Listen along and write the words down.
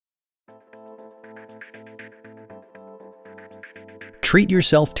Treat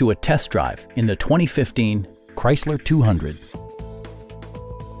yourself to a test drive in the 2015 Chrysler 200.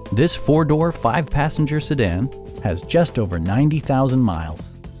 This four-door, five-passenger sedan has just over 90,000 miles.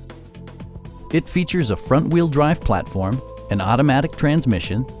 It features a front-wheel drive platform, an automatic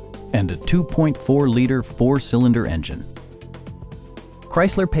transmission, and a 2.4-liter four-cylinder engine.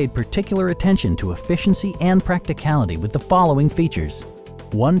 Chrysler paid particular attention to efficiency and practicality with the following features: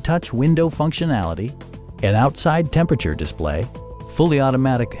 one-touch window functionality, an outside temperature display, fully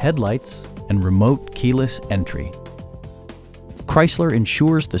automatic headlights, and remote keyless entry. Chrysler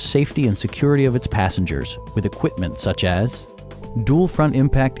ensures the safety and security of its passengers with equipment such as dual front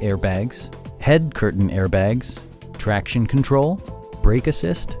impact airbags, head curtain airbags, traction control, brake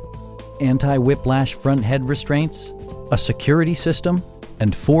assist, anti-whiplash front head restraints, a security system,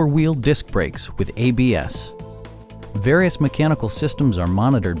 and four-wheel disc brakes with ABS. Various mechanical systems are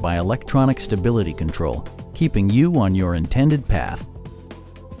monitored by electronic stability control, keeping you on your intended path.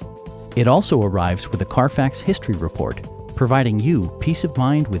 It also arrives with a Carfax history report, providing you peace of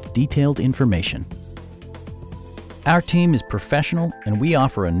mind with detailed information. Our team is professional and we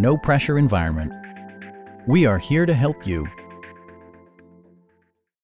offer a no-pressure environment. We are here to help you.